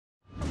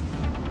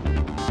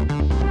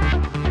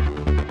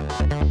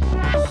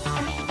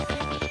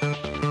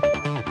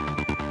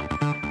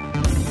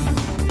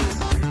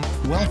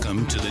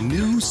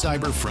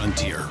Cyber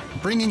Frontier,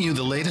 bringing you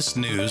the latest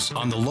news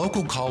on the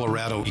local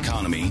Colorado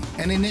economy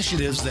and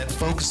initiatives that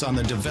focus on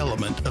the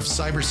development of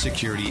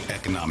cybersecurity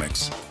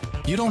economics.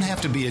 You don't have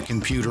to be a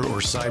computer or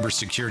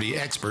cybersecurity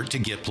expert to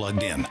get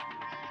plugged in.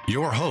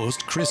 Your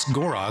host, Chris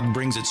Gorog,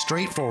 brings it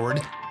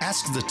straightforward,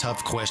 asks the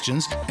tough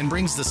questions, and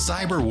brings the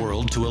cyber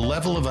world to a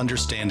level of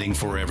understanding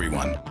for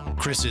everyone.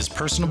 Chris is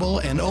personable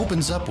and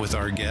opens up with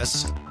our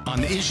guests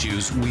on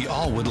issues we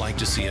all would like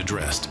to see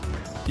addressed.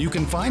 You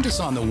can find us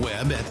on the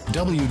web at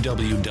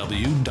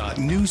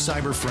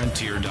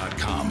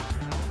www.newcyberfrontier.com.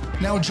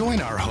 Now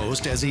join our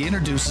host as he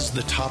introduces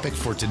the topic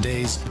for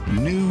today's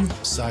New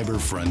Cyber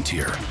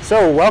Frontier.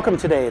 So welcome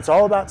today. It's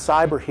all about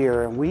cyber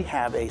here, and we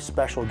have a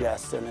special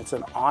guest, and it's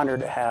an honor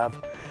to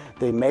have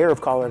the Mayor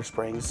of Colorado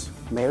Springs,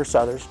 Mayor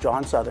Suthers,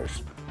 John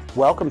Suthers.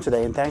 Welcome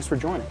today, and thanks for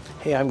joining.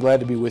 Hey, I'm glad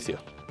to be with you.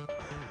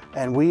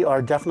 And we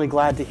are definitely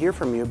glad to hear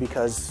from you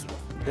because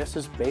this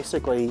is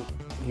basically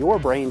your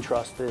brain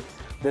trust,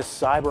 this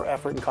cyber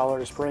effort in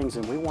Colorado Springs,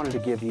 and we wanted to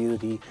give you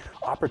the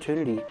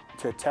opportunity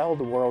to tell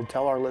the world,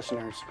 tell our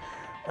listeners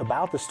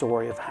about the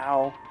story of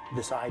how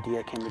this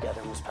idea came together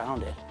and was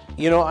founded.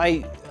 You know,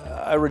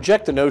 I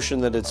reject the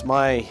notion that it's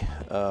my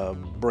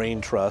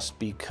brain trust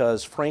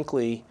because,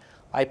 frankly,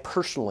 I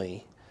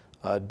personally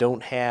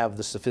don't have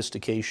the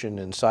sophistication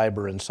in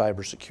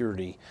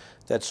cybersecurity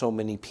that so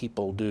many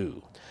people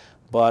do.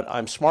 But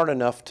I'm smart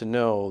enough to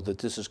know that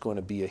this is going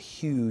to be a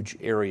huge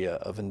area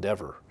of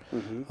endeavor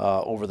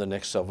over the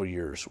next several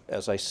years.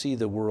 As I see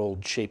the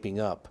world shaping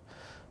up,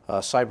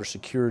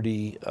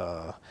 cybersecurity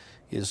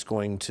is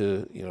going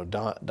to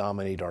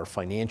dominate our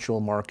financial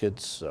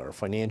markets, our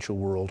financial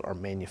world, our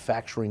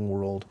manufacturing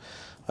world.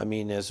 I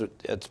mean, as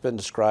it's been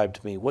described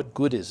to me, what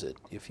good is it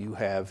if you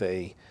have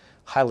a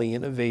highly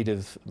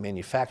innovative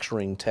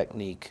manufacturing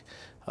technique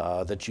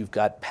that you've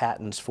got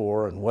patents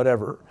for and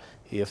whatever,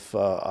 if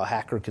a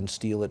hacker can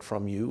steal it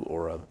from you,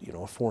 or a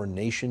foreign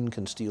nation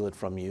can steal it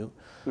from you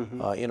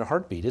in a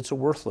heartbeat? It's a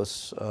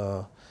worthless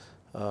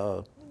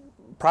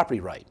property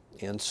right.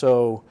 And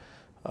so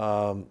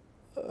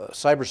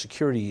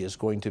cybersecurity is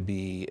going to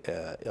be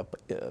a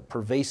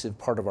pervasive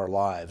part of our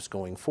lives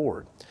going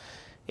forward.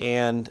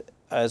 And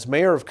as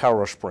mayor of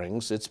Colorado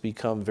Springs, it's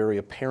become very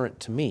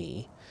apparent to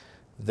me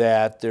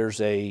that there's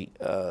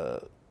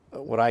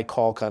what I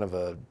call kind of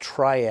a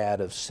triad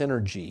of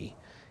synergy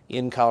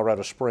in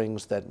Colorado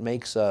Springs that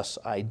makes us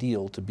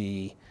ideal to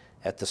be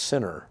at the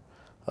center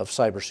of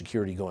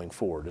cybersecurity going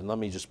forward. And let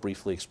me just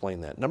briefly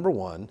explain that. Number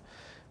one,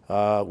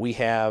 we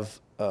have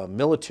a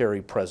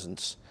military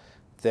presence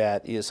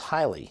that is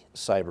highly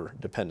cyber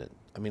dependent.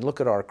 I mean,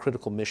 look at our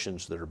critical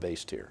missions that are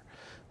based here,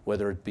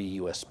 whether it be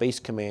U.S. Space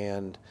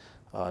Command,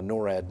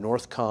 NORAD,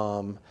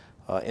 NORTHCOM,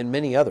 and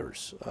many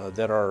others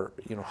that are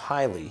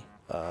highly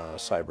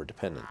cyber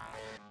dependent.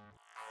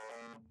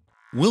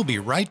 We'll be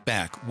right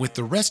back with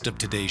the rest of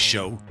today's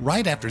show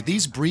right after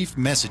these brief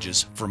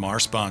messages from our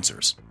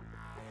sponsors.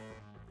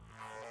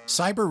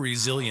 Cyber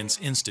Resilience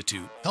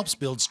Institute helps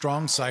build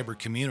strong cyber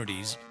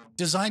communities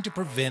designed to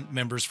prevent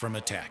members from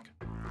attack.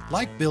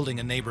 Like building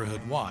a neighborhood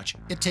watch,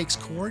 it takes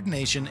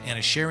coordination and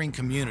a sharing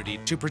community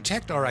to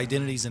protect our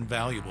identities and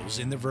valuables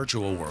in the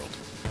virtual world.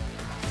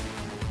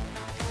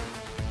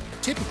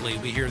 Typically,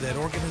 we hear that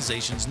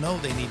organizations know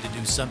they need to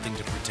do something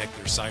to protect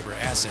their cyber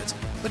assets,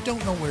 but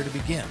don't know where to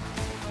begin.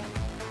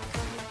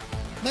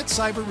 Let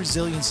Cyber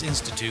Resilience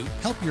Institute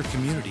help your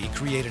community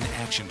create an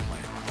action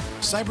plan.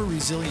 Cyber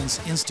Resilience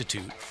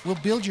Institute will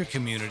build your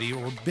community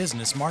or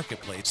business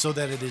marketplace so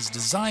that it is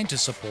designed to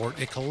support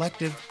a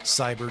collective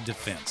cyber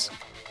defense.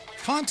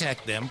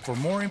 Contact them for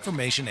more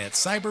information at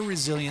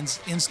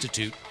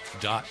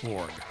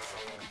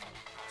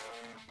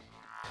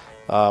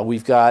cyberresilienceinstitute.org.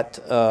 We've got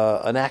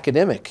an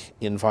academic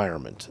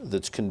environment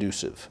that's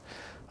conducive.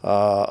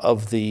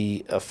 Of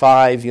the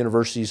 5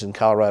 universities in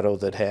Colorado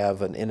that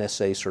have an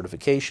NSA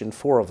certification,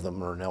 4 of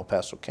them are in El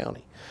Paso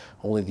County.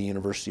 Only the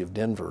University of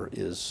Denver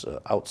is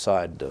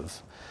outside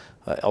of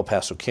El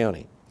Paso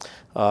County.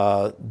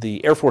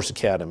 The Air Force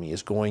Academy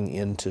is going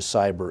into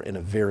cyber in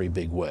a very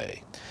big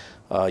way.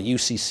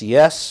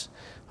 UCCS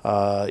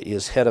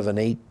is head of an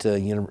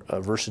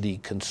 8-university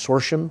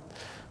consortium.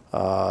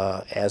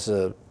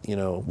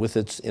 With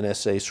its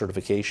NSA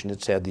certification,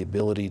 it's had the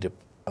ability to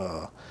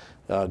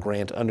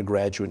grant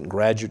undergraduate and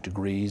graduate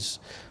degrees.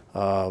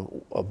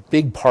 A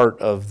big part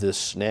of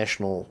this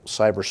National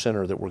Cyber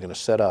Center that we're going to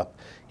set up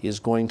is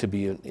going to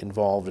be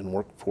involved in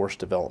workforce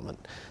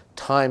development.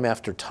 Time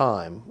after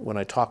time, when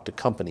I talk to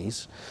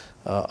companies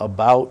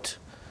about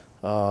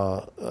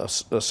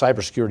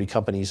cybersecurity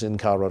companies in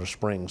Colorado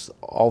Springs,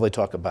 all they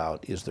talk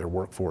about is their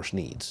workforce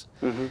needs.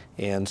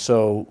 And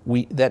so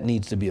that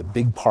needs to be a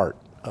big part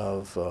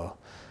of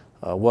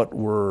what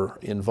we're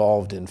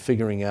involved in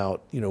figuring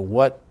out,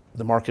 what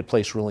the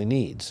marketplace really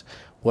needs.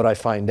 What I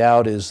find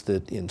out is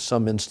that in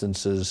some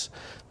instances,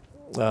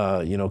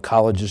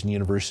 colleges and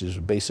universities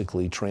have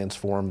basically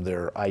transformed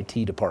their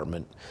IT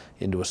department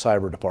into a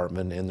cyber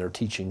department, and they're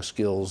teaching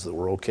skills that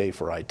were okay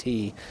for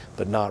IT,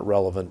 but not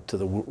relevant to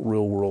the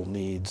real world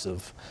needs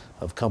of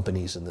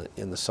companies in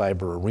the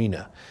cyber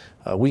arena.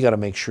 We got to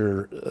make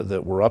sure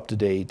that we're up to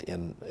date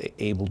and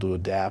able to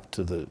adapt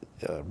to the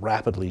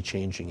rapidly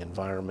changing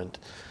environment,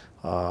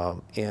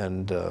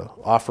 and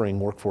offering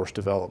workforce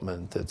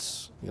development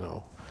that's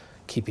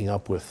keeping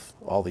up with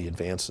all the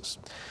advances.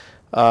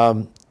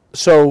 And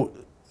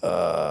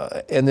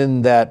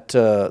then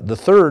the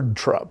third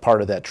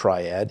part of that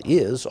triad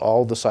is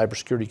all the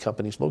cybersecurity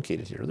companies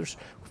located here.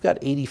 We've got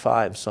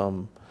 85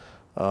 some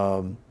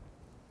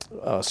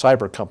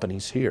cyber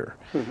companies here.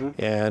 Mm-hmm.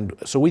 And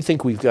so we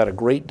think we've got a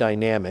great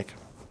dynamic.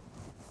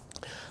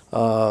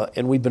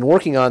 And we've been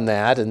working on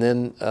that, and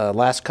then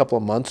last couple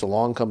of months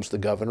along comes the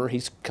governor.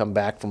 He's come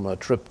back from a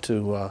trip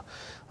to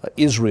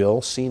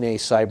Israel, seen a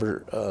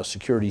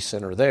cybersecurity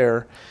center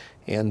there,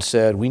 and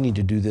said we need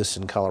to do this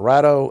in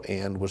Colorado,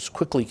 and was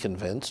quickly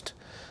convinced,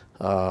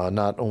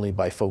 not only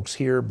by folks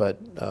here but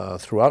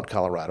throughout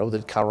Colorado,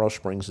 that Colorado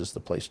Springs is the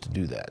place to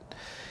do that.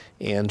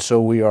 And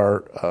so we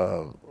are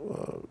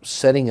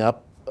setting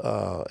up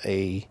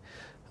the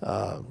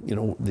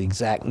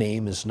exact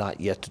name is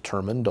not yet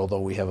determined,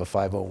 although we have a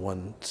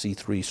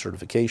 501c3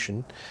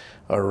 certification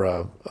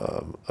or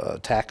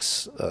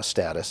tax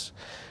status.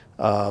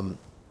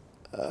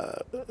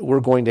 We're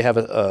going to have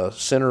a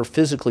center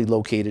physically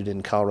located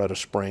in Colorado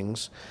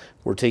Springs.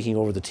 We're taking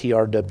over the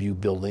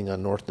TRW building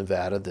on North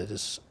Nevada that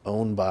is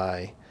owned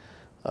by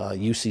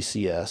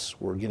UCCS.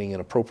 We're getting an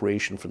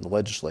appropriation from the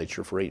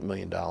legislature for $8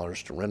 million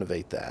to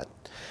renovate that.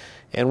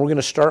 And we're going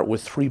to start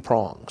with 3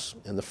 prongs.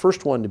 And the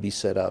first one to be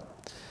set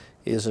up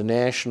is a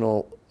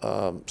National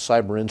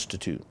Cyber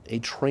Institute, a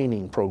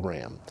training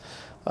program.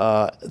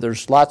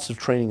 There's lots of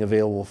training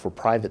available for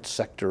private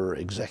sector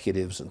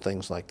executives and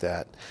things like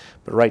that,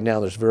 but right now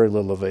there's very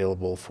little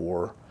available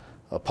for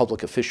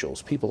public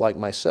officials, people like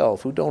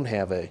myself who don't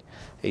have a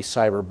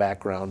cyber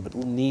background but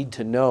need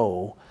to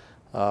know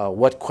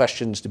what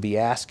questions to be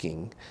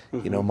asking,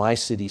 mm-hmm. My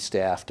city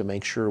staff, to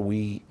make sure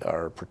we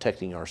are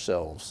protecting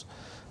ourselves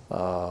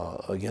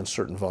against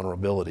certain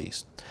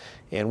vulnerabilities.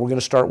 And we're going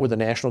to start with the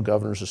National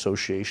Governors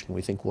Association.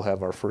 We think we'll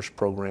have our first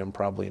program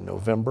probably in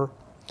November.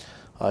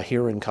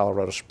 Here in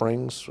Colorado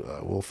Springs.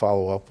 We'll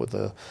follow up with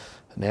the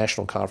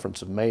National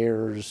Conference of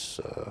Mayors.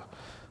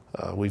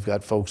 We've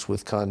got folks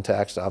with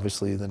contacts,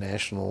 obviously the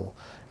National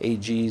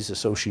AGs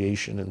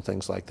Association and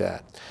things like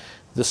that.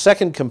 The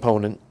second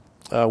component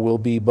will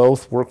be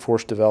both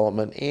workforce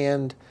development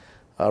and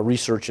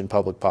research in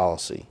public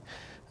policy.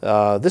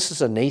 This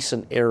is a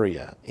nascent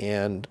area,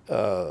 and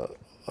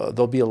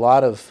there'll be a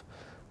lot of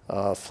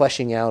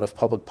fleshing out of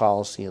public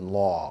policy and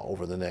law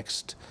over the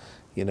next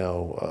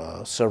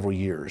several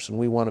years, and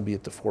we want to be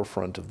at the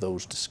forefront of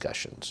those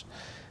discussions.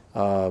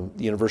 The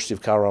University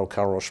of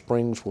Colorado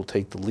Springs will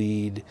take the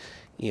lead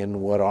in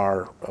what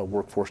our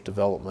workforce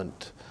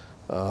development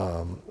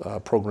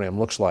program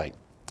looks like.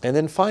 And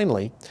then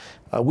finally,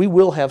 we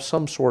will have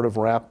some sort of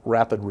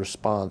rapid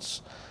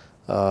response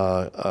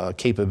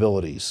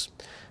capabilities.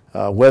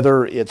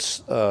 Whether it's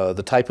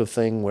the type of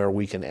thing where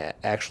we can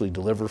actually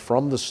deliver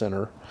from the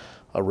center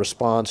a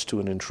response to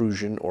an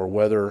intrusion, or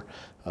whether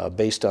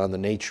based on the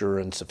nature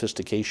and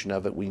sophistication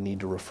of it, we need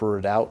to refer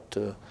it out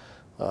to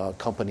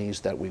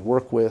companies that we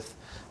work with.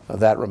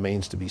 That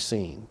remains to be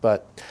seen.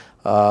 But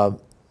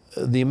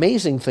the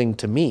amazing thing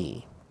to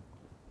me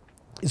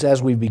is,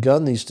 as we've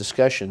begun these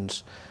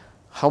discussions,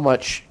 how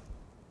much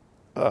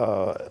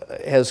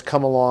has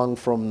come along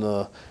from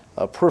the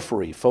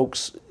periphery,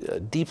 folks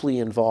deeply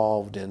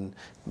involved in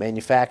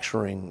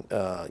manufacturing,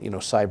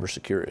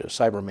 cybersecurity,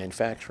 cyber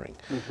manufacturing.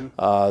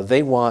 Mm-hmm.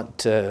 They want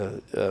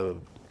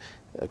to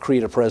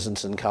create a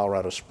presence in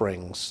Colorado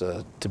Springs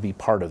to be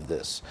part of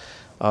this.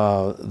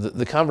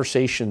 The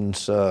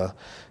conversations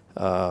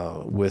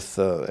with,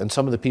 and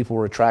some of the people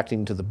we're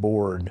attracting to the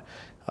board,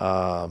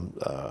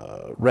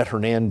 Rhett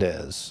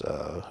Hernandez,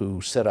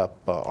 who set up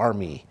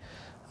Army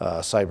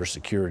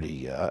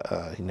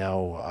cybersecurity. He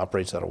now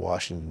operates out of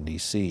Washington,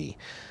 D.C.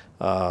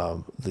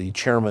 The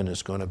chairman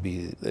is going to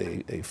be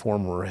a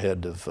former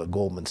head of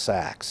Goldman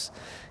Sachs,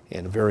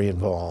 and very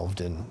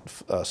involved in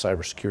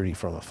cybersecurity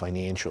from a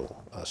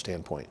financial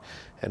standpoint.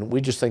 And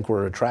we just think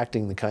we're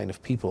attracting the kind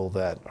of people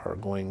that are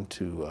going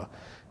to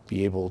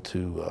be able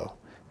to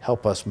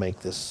help us make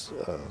this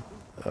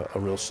a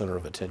real center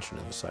of attention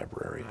in the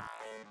cyber area.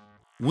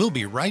 We'll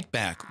be right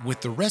back with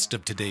the rest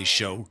of today's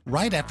show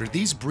right after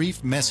these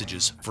brief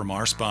messages from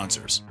our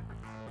sponsors.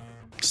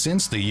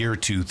 Since the year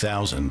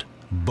 2000,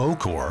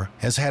 Bocor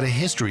has had a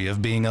history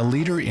of being a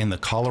leader in the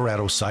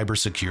Colorado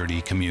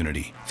cybersecurity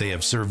community. They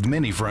have served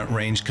many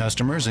front-range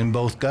customers in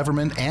both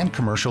government and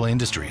commercial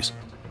industries.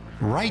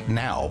 Right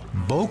now,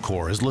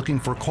 Bocor is looking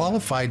for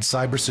qualified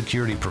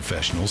cybersecurity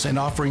professionals and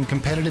offering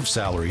competitive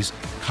salaries,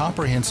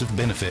 comprehensive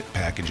benefit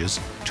packages,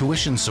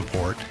 tuition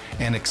support,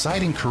 and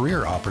exciting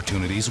career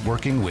opportunities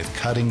working with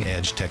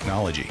cutting-edge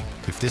technology.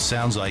 If this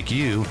sounds like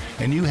you,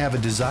 and you have a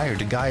desire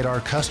to guide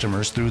our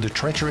customers through the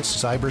treacherous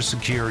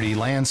cybersecurity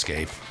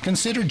landscape,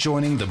 consider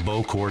joining the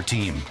Bocor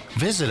team.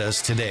 Visit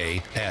us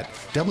today at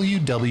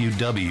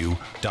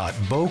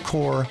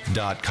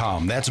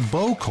www.bocore.com. That's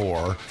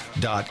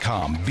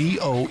bocore.com.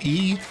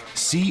 BOECORE.com.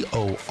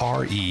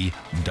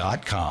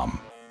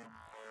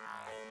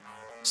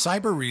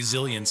 Cyber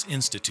Resilience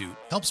Institute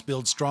helps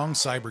build strong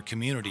cyber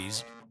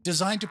communities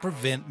designed to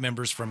prevent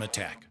members from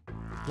attack.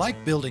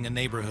 Like building a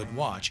neighborhood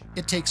watch,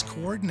 it takes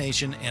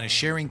coordination and a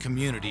sharing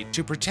community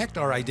to protect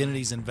our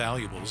identities and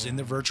valuables in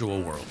the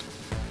virtual world.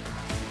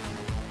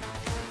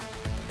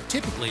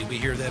 Typically, we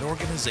hear that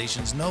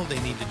organizations know they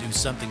need to do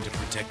something to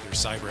protect their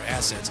cyber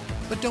assets,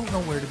 but don't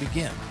know where to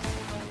begin.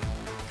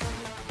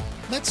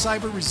 Let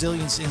Cyber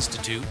Resilience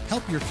Institute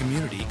help your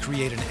community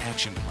create an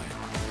action plan.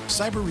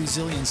 Cyber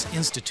Resilience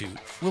Institute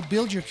will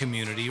build your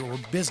community or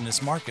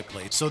business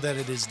marketplace so that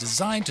it is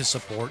designed to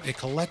support a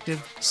collective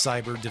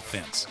cyber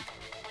defense.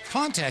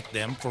 Contact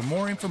them for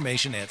more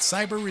information at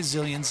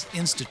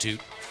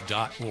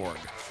cyberresilienceinstitute.org.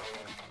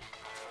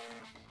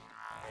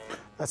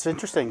 That's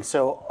interesting.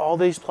 So all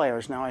these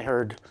players, now I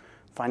heard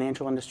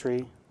financial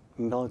industry,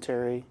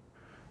 military,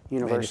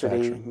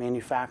 university,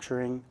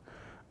 manufacturing,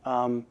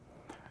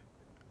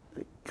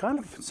 kind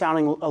of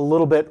sounding a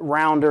little bit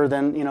rounder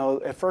than,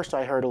 at first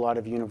I heard a lot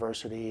of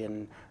university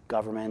and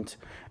government,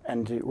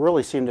 and it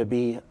really seemed to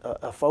be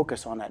a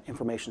focus on that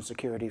information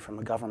security from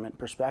a government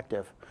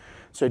perspective.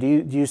 So do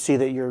you see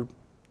that you're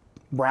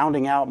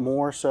rounding out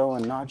more so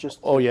and not just...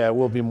 Oh yeah, it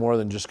will be more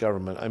than just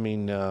government. I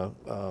mean, a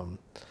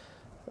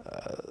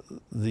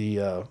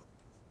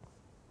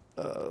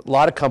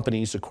lot of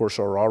companies, of course,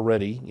 are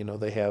already,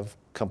 they have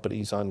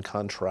companies on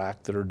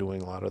contract that are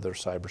doing a lot of their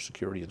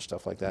cybersecurity and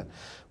stuff like that.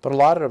 But a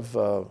lot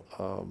of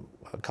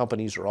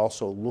companies are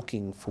also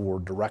looking for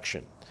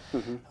direction,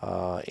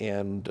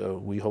 and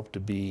we hope to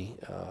be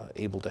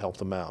able to help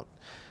them out.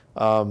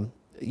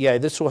 Yeah,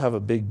 this will have a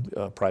big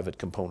private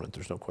component.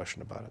 There's no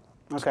question about it.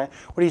 Okay.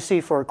 What do you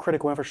see for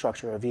critical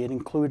infrastructure? Have you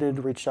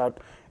reached out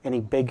any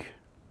big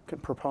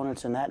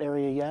proponents in that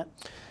area yet?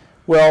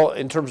 Well,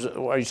 in terms of,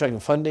 are you talking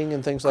funding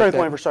and things like that?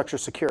 Critical infrastructure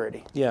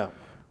security. Yeah.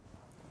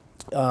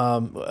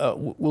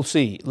 We'll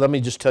see. Let me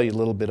just tell you a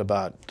little bit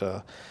about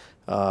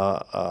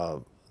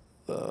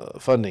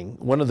funding.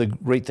 One of the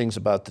great things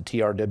about the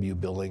TRW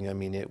building, I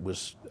mean, it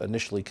was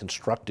initially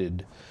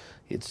constructed.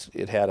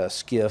 It had a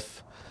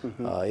skiff.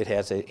 It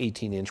has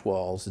 18-inch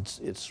walls.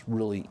 It's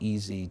really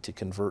easy to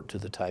convert to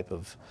the type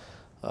of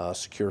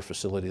secure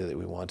facility that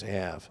we want to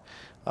have.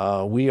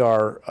 We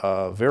are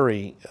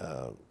very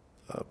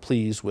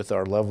pleased with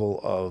our level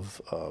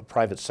of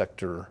private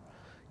sector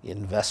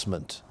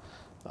investment.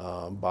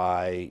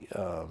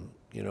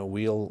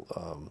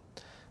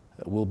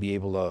 We'll be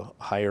able to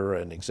hire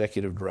an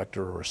executive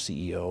director or a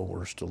CEO.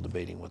 We're still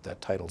debating what that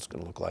title is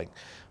going to look like,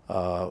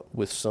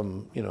 with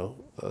some,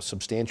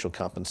 substantial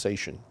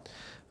compensation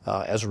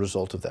as a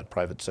result of that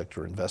private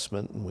sector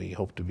investment. And we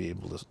hope to be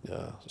able to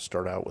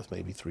start out with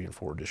maybe 3 or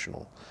 4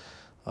 additional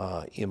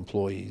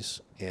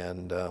employees.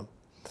 And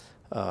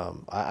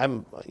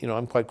I'm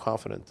quite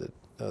confident that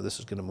this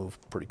is going to move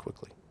pretty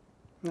quickly.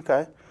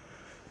 Okay.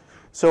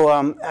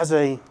 So as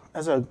a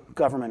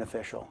government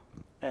official,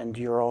 and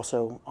you're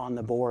also on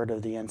the board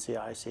of the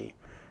NCIC,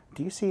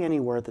 do you see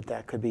anywhere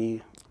that could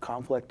be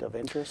conflict of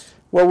interest?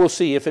 Well, we'll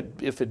see. If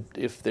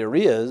there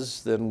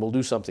is, then we'll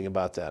do something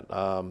about that.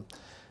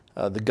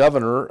 The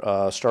governor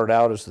started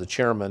out as the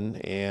chairman,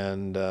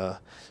 and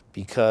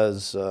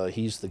because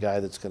he's the guy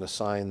that's going to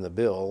sign the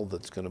bill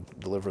that's going to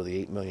deliver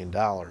the $8 million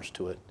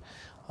to it,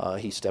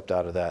 he stepped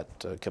out of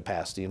that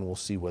capacity, and we'll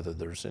see whether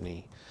there's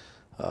any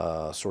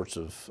sorts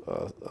of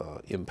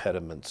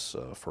impediments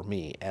for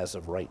me. As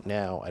of right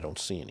now, I don't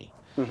see any,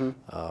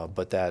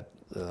 but that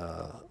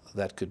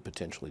could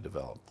potentially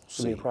develop.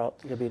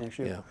 Could be an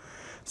issue. Yeah.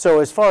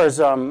 So as far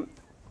as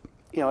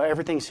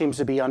everything seems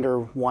to be under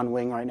one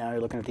wing right now.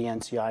 You're looking at the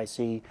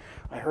NCIC.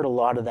 I heard a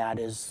lot of that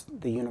is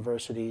the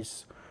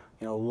universities,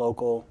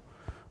 local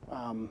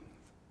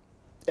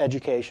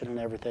education and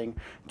everything.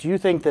 Do you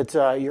think that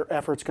your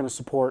effort's going to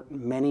support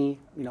many,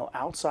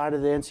 outside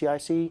of the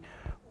NCIC,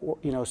 or,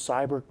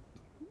 cyber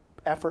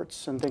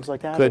efforts and things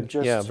like that? Could,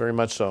 yeah, very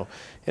much so.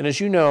 And as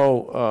you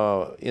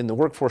know, in the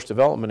workforce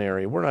development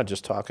area, we're not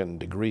just talking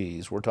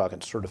degrees, we're talking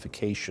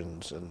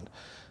certifications, and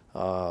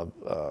a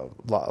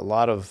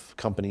lot of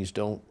companies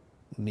don't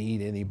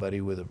need anybody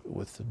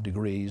with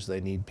degrees.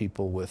 They need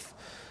people with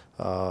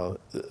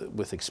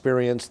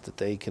experience that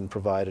they can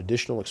provide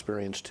additional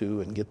experience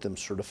to and get them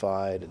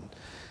certified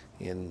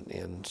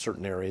in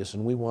certain areas.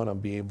 And we want to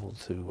be able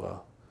to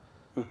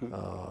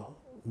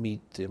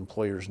meet the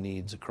employer's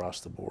needs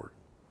across the board.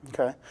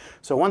 Okay.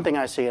 So one thing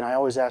I see, and I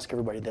always ask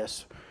everybody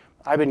this,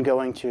 I've been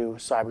going to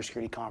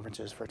cybersecurity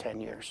conferences for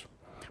 10 years.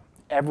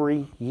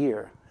 Every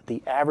year,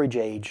 the average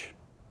age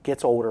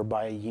gets older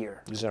by a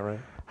year. Is that right?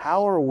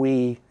 How are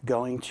we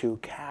going to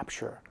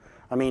capture?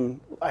 I mean,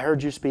 I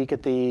heard you speak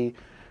at the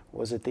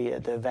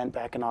event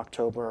back in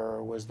October,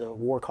 or was the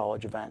War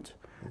College event?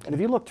 Okay. And if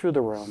you look through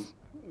the room,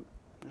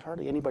 there's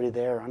hardly anybody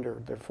there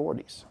under their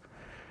 40s.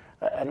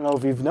 I don't know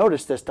if you've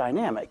noticed this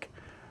dynamic,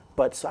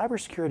 but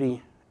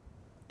cybersecurity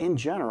in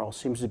general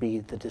seems to be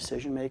the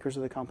decision makers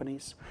of the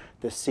companies,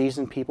 the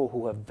seasoned people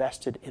who have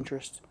vested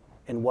interest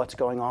in what's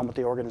going on with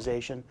the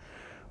organization.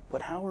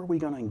 But how are we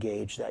going to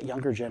engage that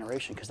younger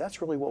generation? Because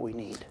that's really what we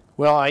need.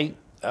 Well, I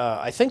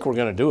think we're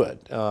going to do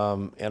it.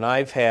 And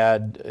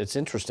it's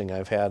interesting,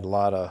 I've had a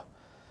lot of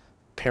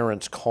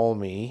parents call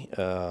me in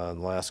the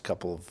last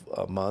couple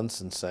of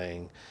months and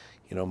saying,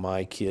 you know,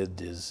 my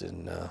kid is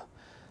in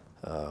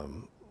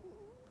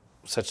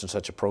such and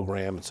such a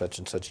program at such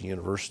and such a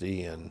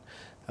university, and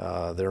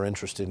they're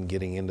interested in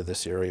getting into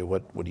this area.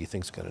 What do you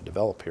think is going to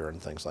develop here,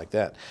 and things like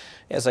that.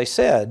 As I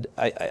said,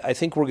 I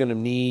think we're going to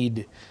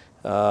need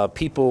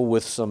people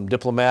with some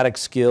diplomatic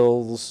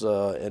skills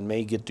and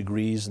may get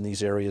degrees in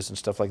these areas and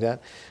stuff like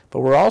that. But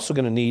we're also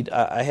going to need,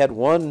 I had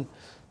one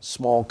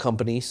small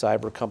company,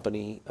 cyber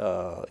company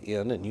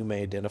and you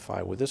may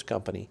identify with this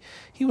company.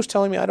 He was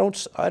telling me, I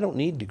don't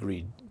need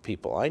degreed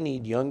people. I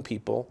need young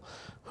people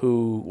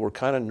who were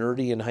kind of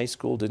nerdy in high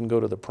school, didn't go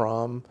to the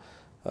prom,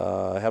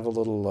 have a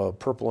little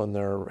purple in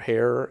their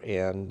hair,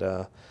 and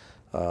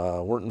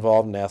weren't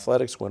involved in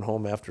athletics, went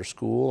home after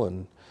school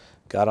and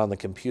got on the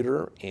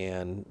computer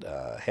and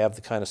have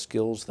the kind of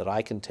skills that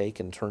I can take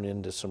and turn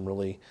into some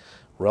really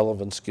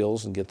relevant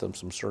skills and get them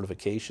some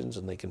certifications,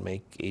 and they can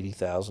make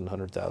 $80,000,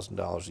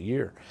 $100,000 a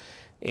year.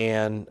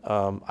 And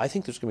I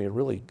think there's going to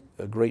be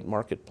a great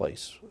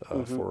marketplace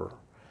for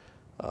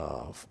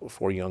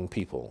young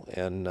people.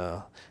 And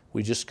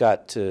we just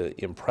got to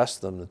impress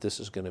them that this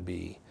is going to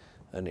be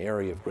an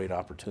area of great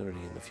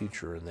opportunity in the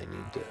future, and they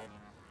need to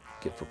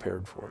get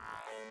prepared for it.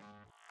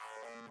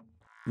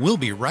 We'll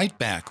be right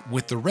back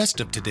with the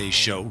rest of today's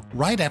show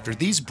right after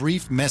these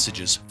brief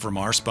messages from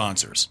our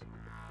sponsors.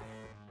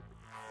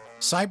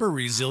 Cyber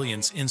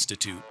Resilience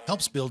Institute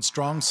helps build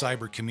strong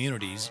cyber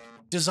communities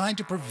designed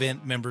to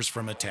prevent members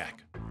from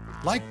attack.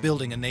 Like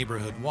building a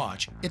neighborhood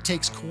watch, it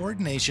takes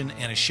coordination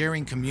and a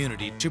sharing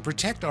community to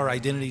protect our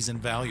identities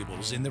and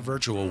valuables in the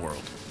virtual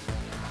world.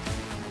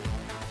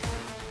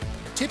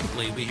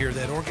 Typically, we hear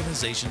that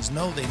organizations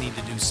know they need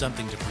to do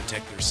something to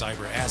protect their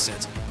cyber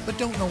assets, but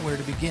don't know where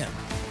to begin.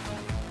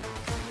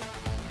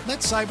 Let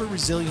Cyber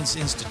Resilience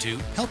Institute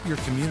help your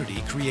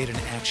community create an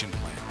action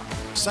plan.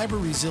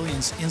 Cyber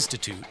Resilience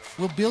Institute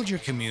will build your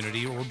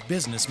community or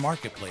business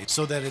marketplace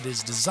so that it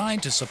is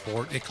designed to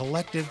support a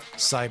collective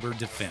cyber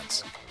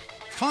defense.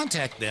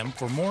 Contact them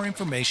for more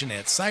information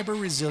at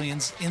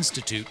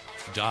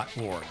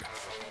cyberresilienceinstitute.org.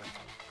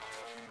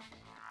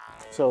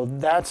 So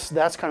that's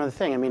kind of the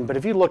thing. I mean, but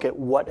if you look at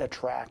what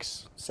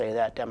attracts, say,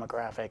 that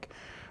demographic,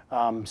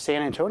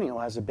 San Antonio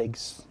has a big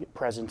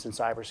presence in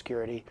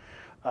cybersecurity.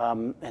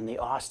 And the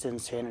Austin,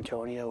 San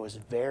Antonio is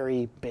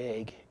very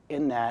big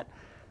in that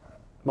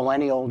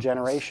millennial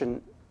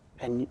generation,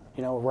 and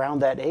around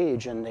that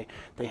age, and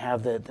they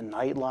have the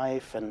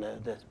nightlife and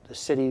the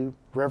city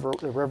river,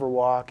 the river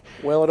walk.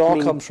 Well, it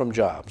all comes from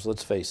jobs,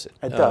 let's face it.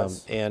 It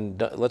does.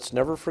 And let's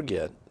never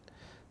forget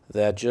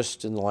that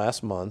just in the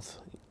last month,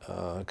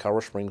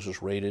 Colorado Springs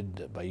was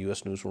rated by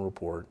U.S. News and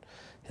Report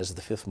as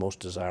the 5th most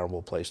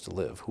desirable place to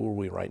live. Who are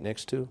we right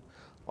next to?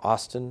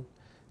 Austin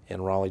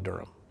and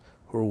Raleigh-Durham.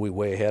 Who are we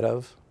way ahead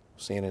of?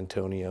 San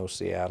Antonio,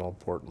 Seattle,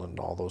 Portland,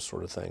 all those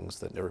sort of things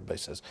that everybody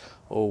says,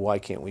 oh, why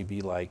can't we be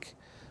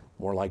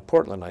more like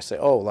Portland? I say,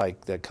 oh,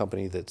 like that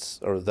company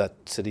or that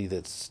city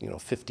that's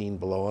 15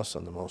 below us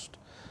on the most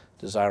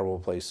desirable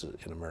place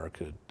in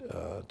America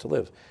to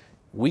live.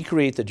 We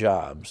create the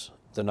jobs.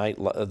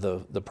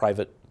 The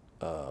private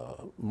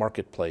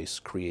marketplace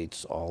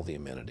creates all the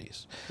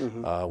amenities.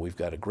 We've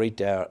got a great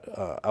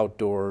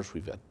outdoors.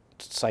 We've got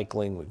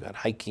cycling. We've got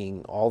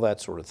hiking. All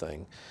that sort of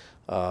thing.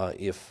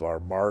 If our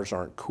bars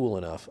aren't cool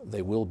enough,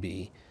 they will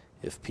be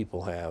if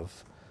people have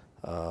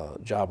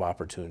job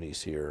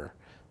opportunities here.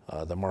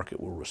 The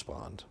market will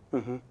respond.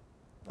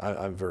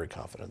 I'm very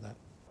confident in that.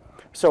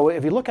 So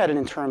if you look at it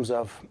in terms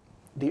of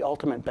the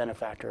ultimate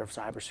benefactor of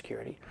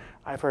cybersecurity,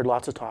 I've heard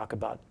lots of talk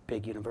about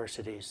big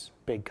universities,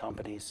 big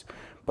companies,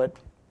 but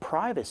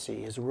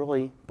privacy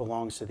really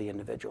belongs to the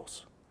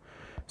individuals.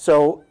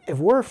 So if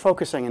we're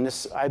focusing on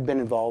this, I've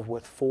been involved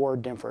with 4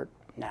 different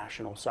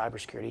national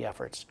cybersecurity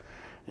efforts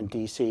in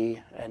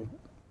DC and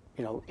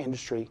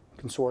industry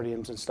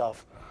consortiums and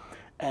stuff.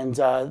 And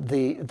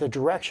the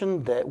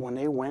direction that when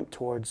they went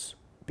towards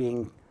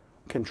being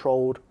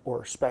controlled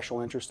or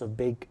special interest of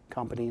big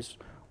companies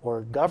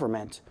or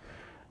government,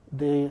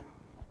 the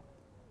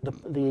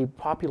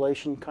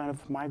population kind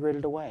of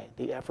migrated away.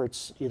 The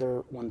efforts,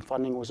 either when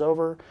funding was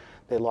over,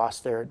 they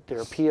lost their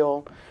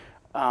appeal.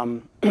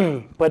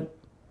 But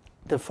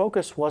the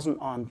focus wasn't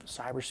on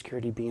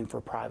cybersecurity being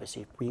for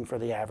privacy, being for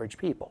the average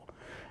people.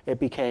 It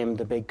became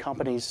the big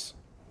companies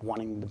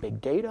wanting the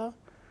big data.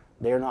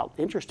 They're not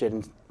interested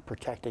in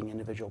protecting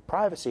individual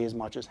privacy as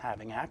much as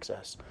having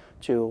access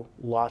to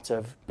lots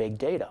of big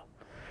data.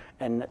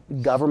 And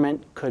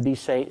government could be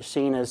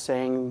seen as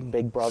saying,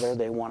 big brother,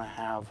 they want to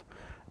have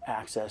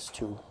access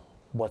to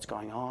what's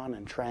going on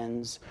and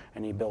trends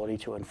and the ability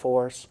to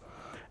enforce.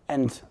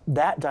 And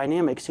that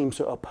dynamic seems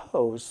to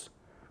oppose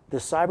the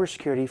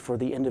cybersecurity for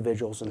the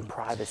individuals and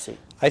privacy.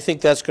 I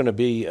think that's going to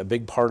be a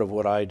big part of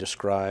what I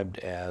described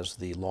as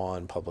the law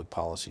and public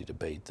policy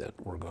debate that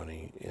we're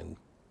going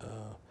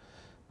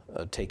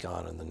to take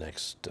on in the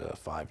next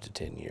 5 to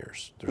 10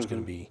 years. There's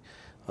going to be,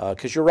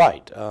 because you're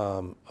right,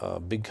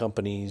 big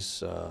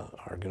companies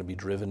are going to be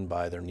driven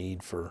by their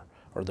need for,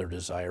 or their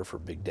desire for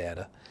big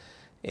data,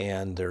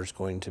 and there's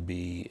going to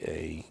be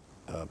a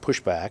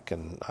pushback,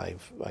 and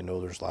I know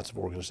there's lots of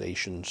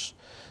organizations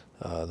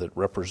that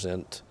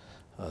represent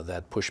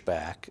that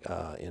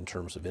pushback in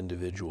terms of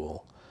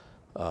individual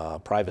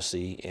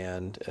privacy,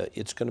 and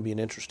it's going to be an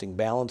interesting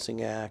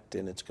balancing act,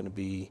 and it's going to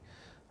be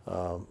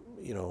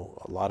you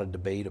know, a lot of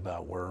debate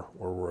about where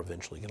we're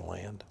eventually going to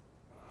land.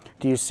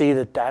 Do you see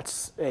that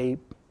that's a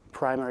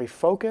primary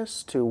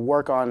focus to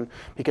work on?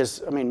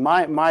 Because I mean,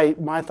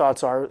 my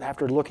thoughts are,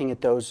 after looking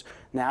at those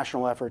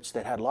national efforts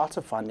that had lots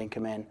of funding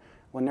come in,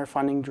 when their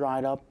funding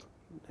dried up,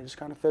 they just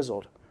kind of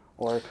fizzled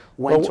or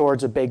went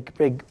towards a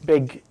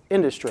big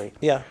industry.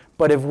 Yeah.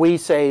 But if we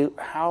say,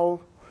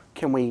 how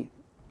can we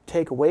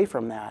take away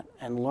from that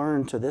and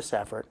learn to this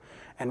effort?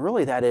 And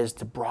really that is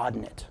to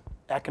broaden it,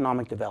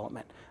 economic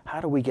development. How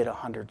do we get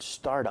 100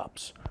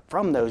 startups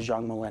from those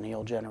young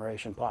millennial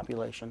generation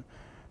population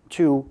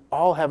to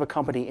all have a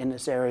company in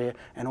this area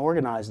and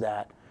organize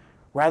that,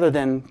 rather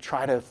than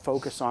try to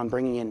focus on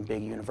bringing in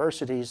big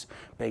universities,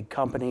 big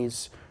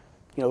companies,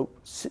 you know,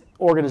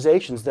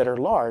 organizations that are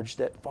large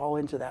that fall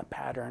into that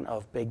pattern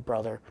of big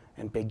brother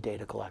and big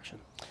data collection?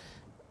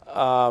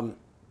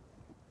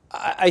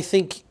 I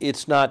think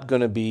it's not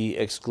going to be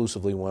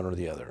exclusively one or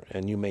the other,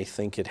 and you may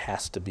think it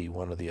has to be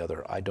one or the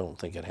other. I don't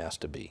think it has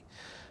to be.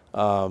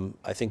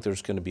 I think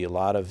there's going to be a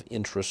lot of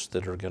interests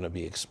that are going to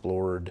be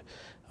explored.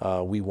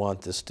 We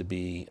want this to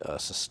be a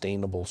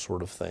sustainable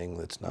sort of thing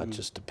that's not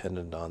just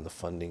dependent on the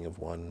funding of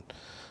one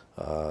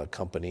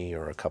company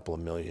or a couple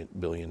of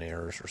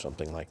billionaires or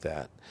something like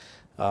that.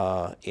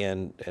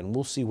 And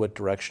we'll see what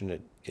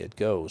direction it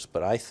goes.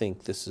 But I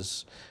think this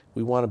is,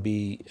 we want to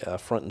be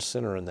front and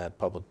center in that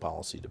public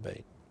policy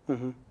debate.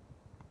 Mm-hmm.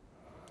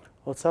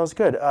 Well, it sounds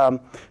good.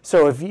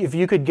 So if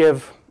you could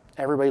give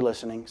everybody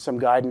listening some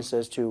guidance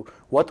as to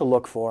what to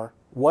look for,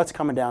 what's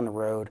coming down the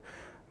road,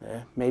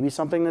 maybe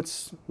something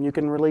that's you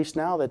can release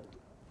now that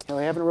you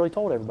haven't really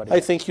told everybody. I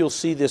think you'll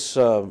see this,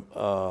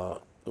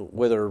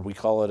 whether we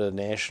call it a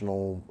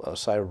National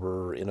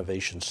Cyber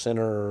Innovation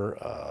Center,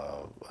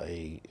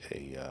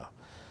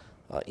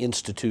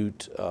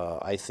 institute.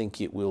 I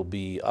think it will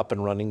be up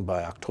and running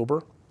by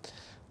October.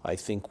 I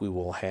think we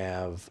will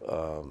have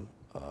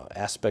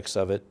aspects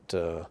of it,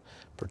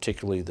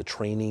 particularly the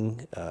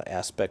training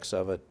aspects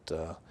of it,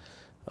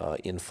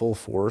 in full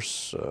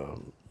force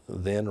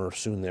then or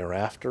soon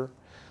thereafter.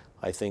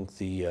 I think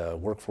the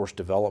workforce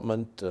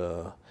development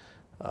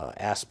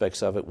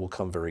aspects of it will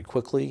come very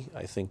quickly.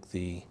 I think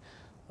the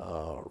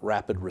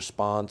rapid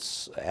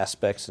response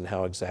aspects and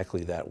how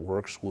exactly that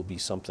works will be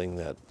something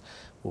that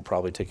will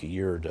probably take a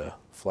year to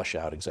flesh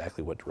out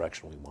exactly what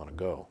direction we want to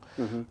go.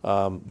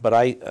 Mm-hmm. But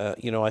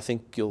I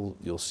think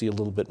you'll see a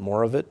little bit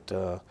more of it.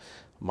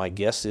 My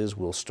guess is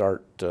we'll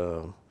start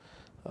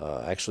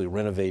actually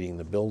renovating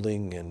the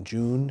building in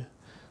June.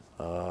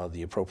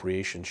 The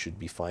appropriation should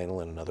be final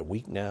in another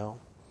week now.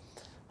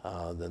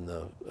 Then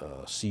the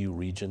CU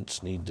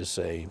regents need to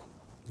say,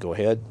 go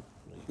ahead,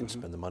 you can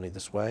spend the money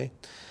this way.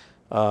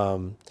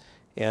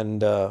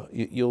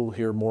 You'll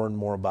hear more and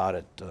more about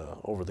it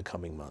over the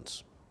coming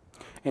months.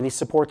 Any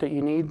support that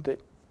you need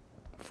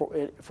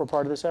for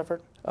part of this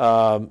effort?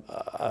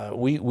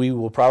 We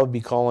will probably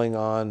be calling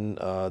on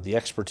the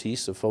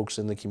expertise of folks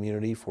in the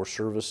community for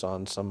service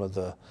on some of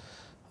the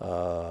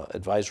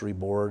advisory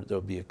board.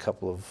 There'll be a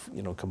couple of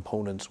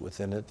components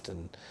within it,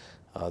 and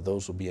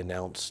those will be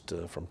announced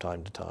from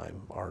time to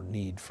time, our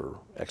need for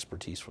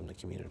expertise from the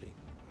community.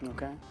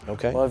 Okay.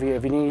 Okay. Well, if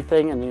you need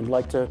anything and you'd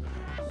like to,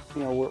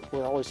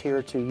 we're always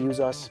here to use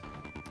us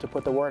to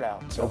put the word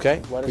out. So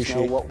okay. Let us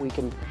know what we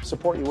can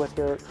support you with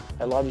here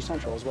at Lodge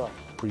Central as well.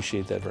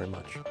 Appreciate that very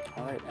much.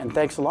 All right, and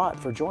thanks a lot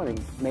for joining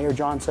Mayor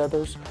John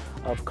Suthers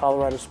of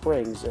Colorado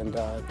Springs, and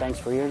thanks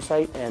for your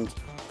insight, and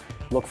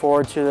look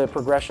forward to the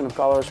progression of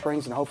Colorado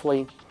Springs, and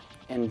hopefully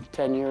in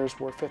 10 years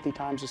we're 50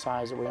 times the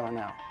size that we are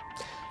now.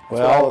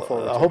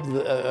 Well, I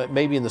hope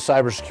maybe in the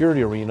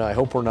cybersecurity arena, I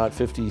hope we're not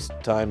 50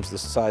 times the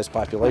size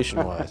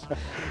population-wise.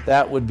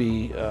 That would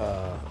be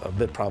a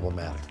bit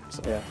problematic.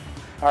 So. Yeah.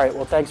 All right,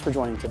 well, thanks for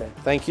joining today.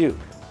 Thank you.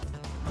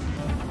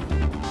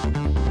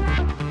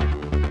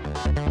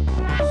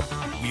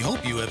 We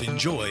hope you have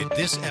enjoyed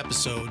this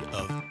episode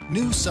of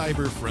New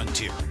Cyber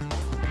Frontier.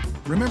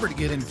 Remember to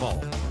get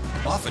involved.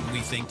 Often we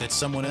think that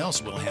someone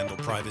else will handle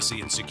privacy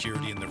and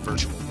security in the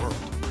virtual world,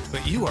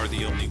 but you are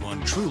the only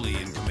one truly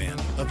in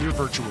command of your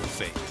virtual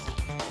fate.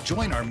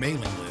 Join our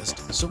mailing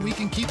list so we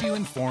can keep you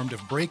informed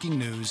of breaking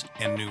news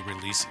and new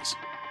releases.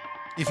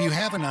 If you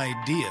have an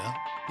idea,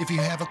 If you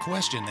have a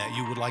question that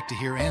you would like to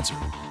hear answered,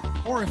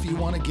 or if you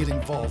want to get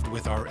involved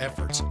with our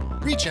efforts,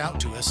 reach out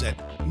to us at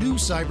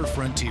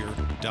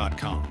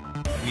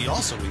newcyberfrontier.com. We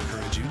also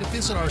encourage you to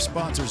visit our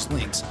sponsors'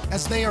 links,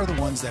 as they are the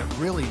ones that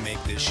really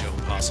make this show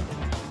possible.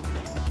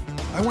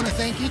 I want to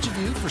thank each of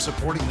you for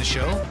supporting the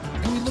show,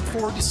 and we look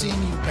forward to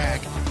seeing you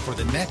back for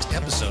the next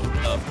episode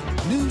of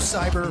New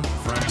Cyber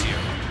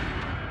Frontier.